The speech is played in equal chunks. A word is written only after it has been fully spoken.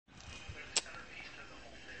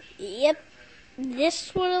Yep, this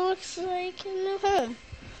is what it looks like in the home.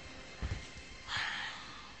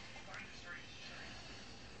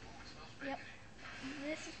 Yep,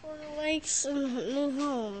 this is what it looks in the new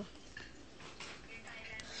home.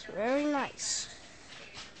 It's very nice.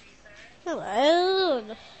 Hello.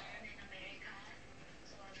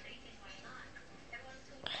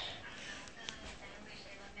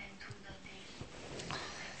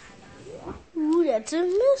 Ooh, that's a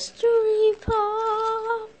mystery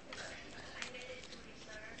pop.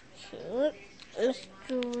 What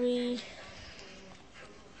mystery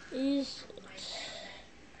is it?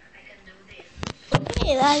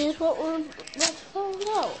 Okay, that is what let's find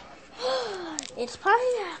out. It's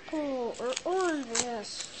pineapple or orange,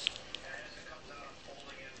 yes.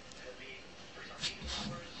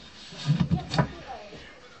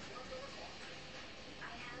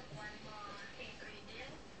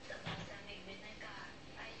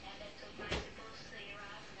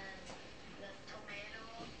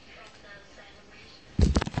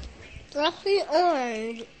 Definitely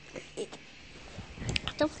orange.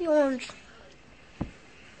 Definitely orange.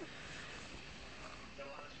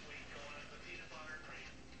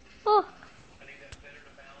 Oh.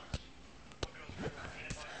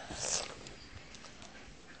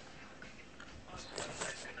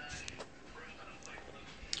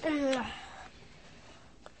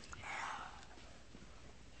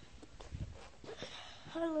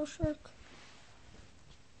 Hello, shark.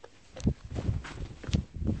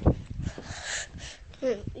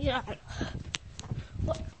 Yeah.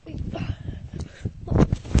 What?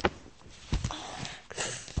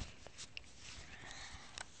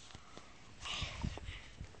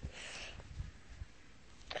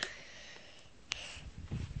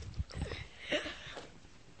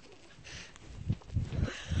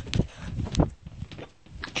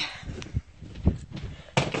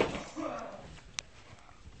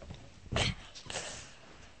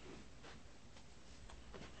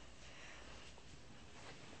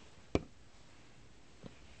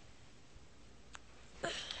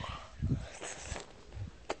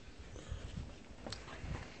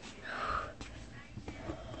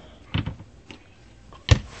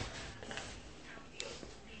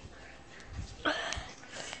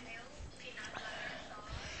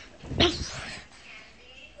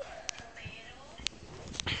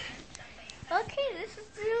 Okay, this is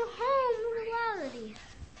the new home reality.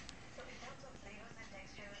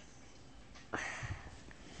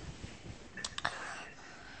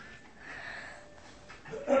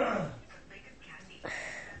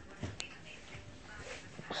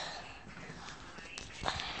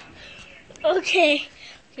 Okay,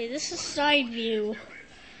 this is side view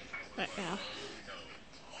right now.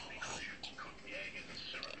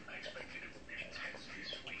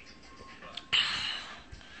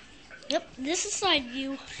 Yep, this is side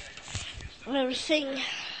view. Everything.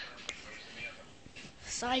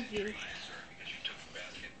 Side view.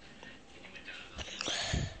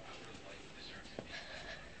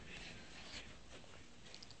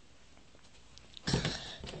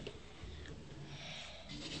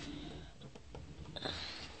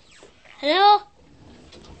 Hello?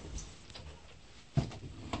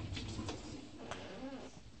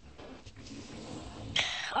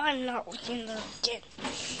 I'm not looking there again.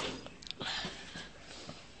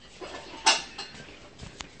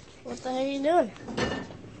 What the hell are you doing?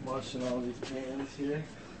 Washing all these pans here.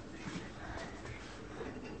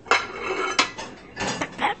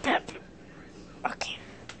 Okay.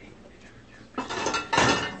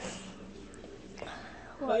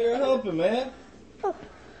 Oh, you're helping, man. Oh.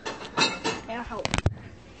 Yeah, help.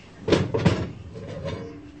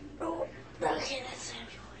 Oh, okay, that's it.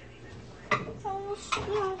 Oh,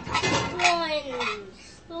 smoky ones.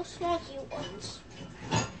 Those smoky ones.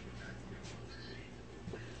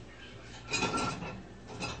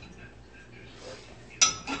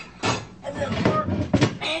 And then more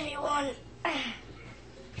heavy one.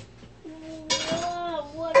 Whoa,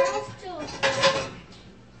 what else do?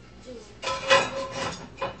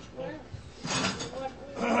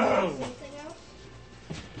 Something else?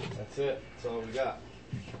 That's it. That's all we got.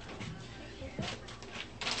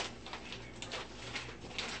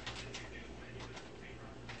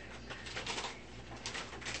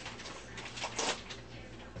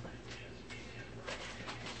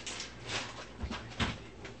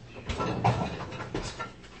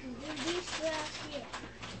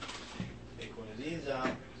 Take one of these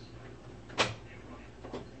out.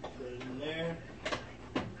 Put it in there.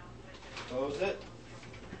 Close it.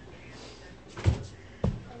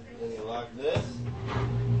 Then you lock this.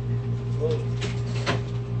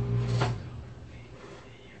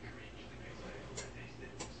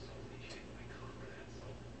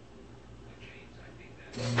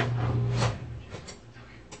 It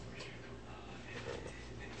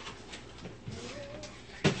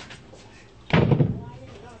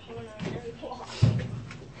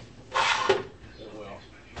will.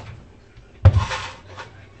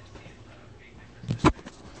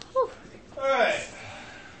 All right.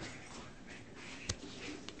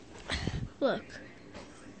 Look.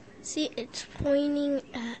 See, it's pointing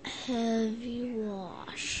at heavy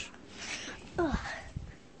wash. Ugh.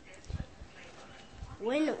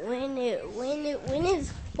 When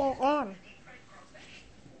it's full on.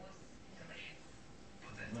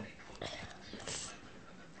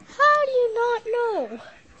 How do you not know?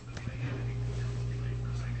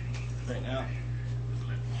 Right now.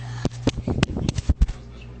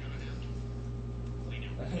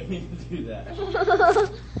 I didn't mean to do that.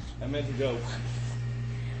 I meant to go.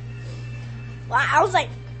 Wow, I was like,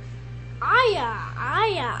 I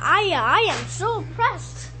am so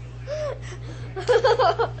impressed.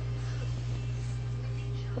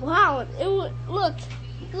 Wow, it was,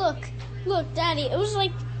 look, Daddy, it was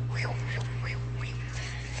like,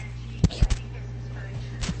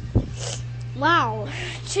 wow,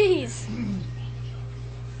 jeez,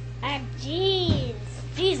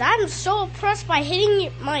 jeez, I'm so impressed by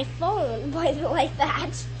hitting my phone like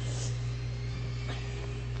that.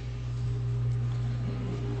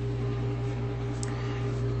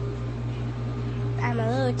 I'm a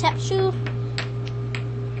little tap shoe.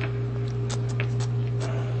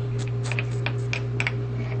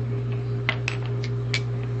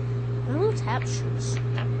 Little tap shoes.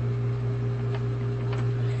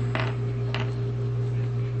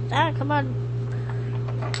 Dad, come on.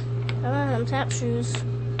 Come on, tap shoes.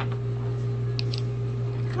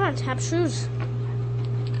 Come on, tap shoes.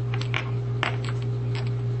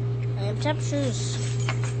 I have tap shoes.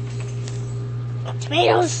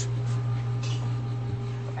 Tomatoes.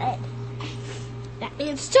 Bread. That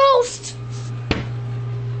means toast.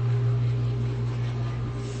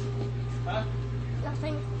 Huh?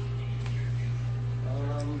 Nothing.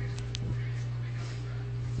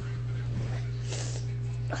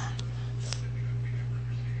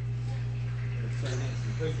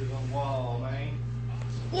 Pictures on the wall, man.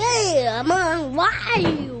 Yeah, man. Why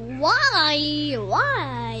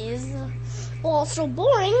is the wall so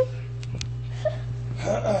boring?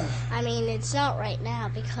 I mean, it's not right now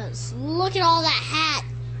because look at all that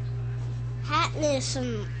hatness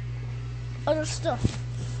and other stuff.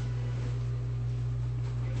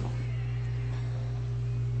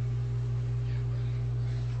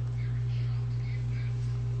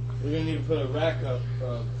 We're gonna need to put a rack up,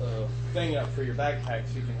 a thing up for your backpack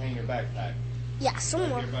so you can hang your backpack. Yeah,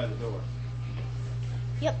 somewhere. Right here by the door.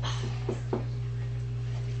 Yep.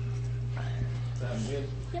 Sound good?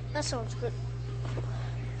 Yep, that sounds good.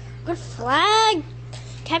 Good flag.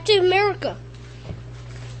 Captain America.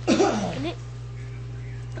 Get it?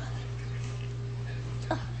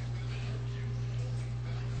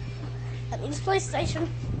 That means PlayStation.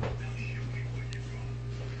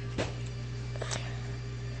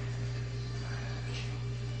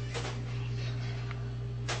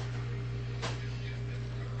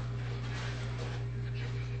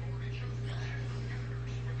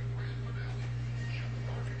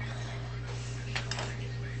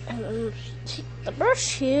 And take the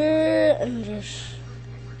brush here and just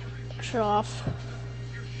brush it off.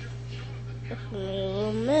 A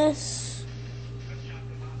little mess.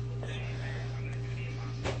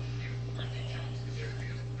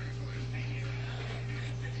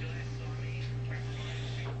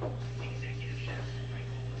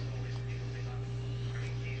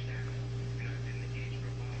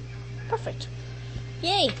 Perfect.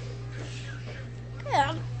 Yay.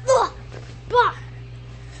 Yeah. Bah.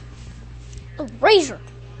 A razor.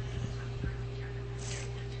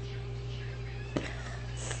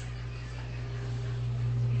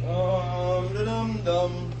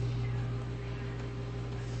 Dum.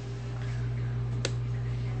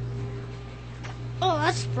 Oh,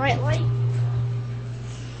 that's bright light.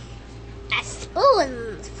 That's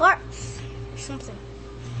spoons, farts, or something.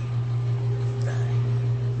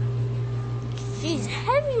 Jeez,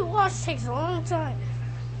 heavy wash takes a long time.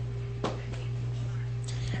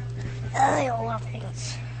 I love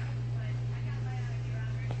things.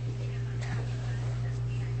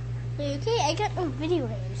 Okay, I got no video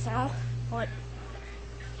games now, but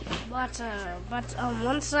once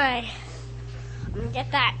I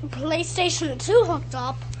get that PlayStation 2 hooked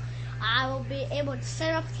up, I will be able to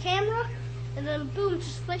set up the camera and then boom,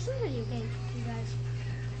 just play some video games with you guys.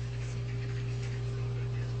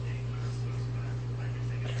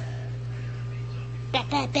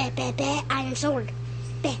 Iron sword.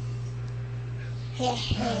 Heh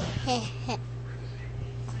heh heh heh.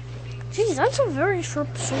 Jeez, that's a very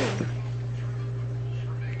sharp sword.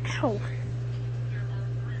 Ow.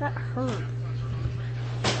 That hurt.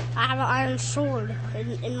 I have an iron sword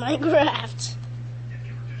in Minecraft.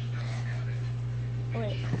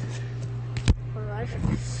 Wait. Alright,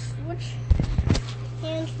 switch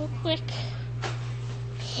hands real quick.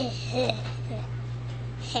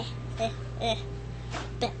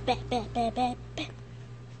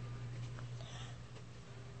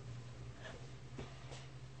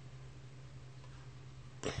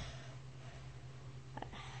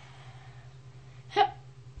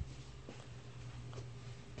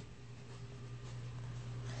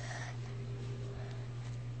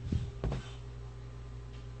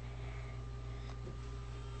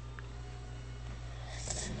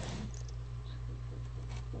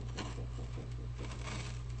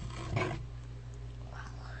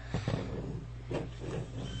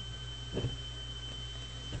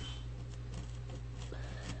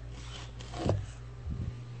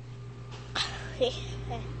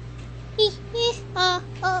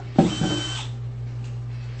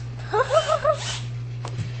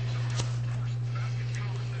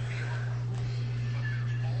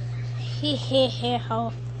 Hee hee hee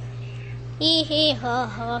ho. Hee hee ho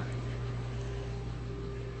ho.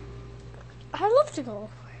 I love to go.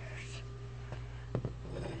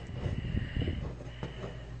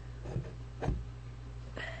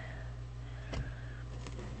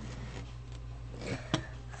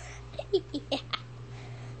 Yeah.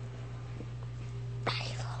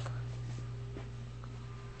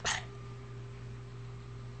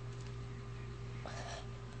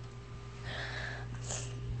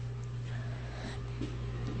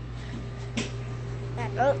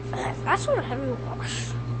 That's what a heavy wash.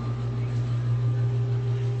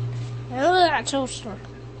 Look at that toaster.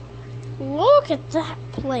 Look at that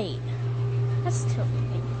plate. That's tilting.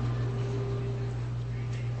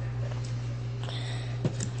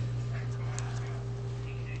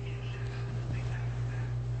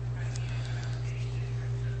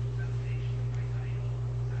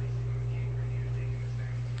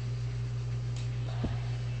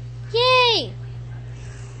 Yay!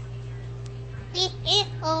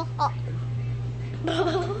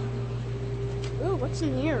 Ooh, what's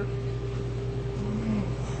in here?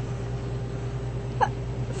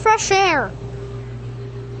 Fresh air.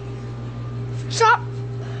 Chop.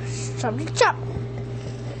 Chop. Chop.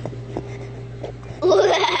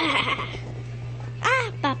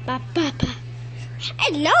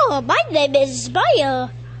 Hello, my name is Maya.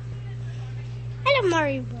 Hello,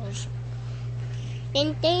 Mario Bros.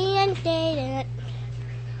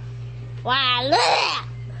 Wow,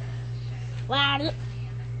 wow.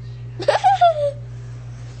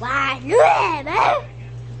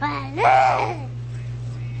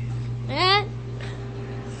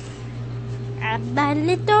 My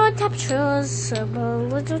little tap shoes, my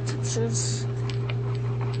little tap shoes.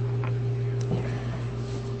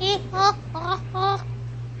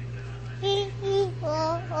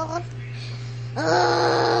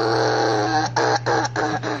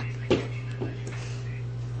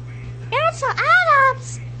 It's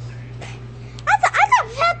Adams. I got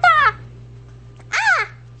Peppa.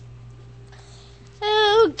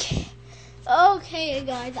 Okay,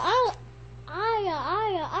 guys.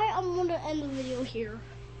 I'm gonna end the video here,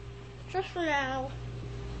 just for now,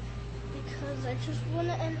 because I just want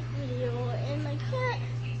to end the video and I can't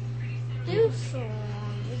do so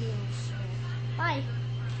long videos. So, bye.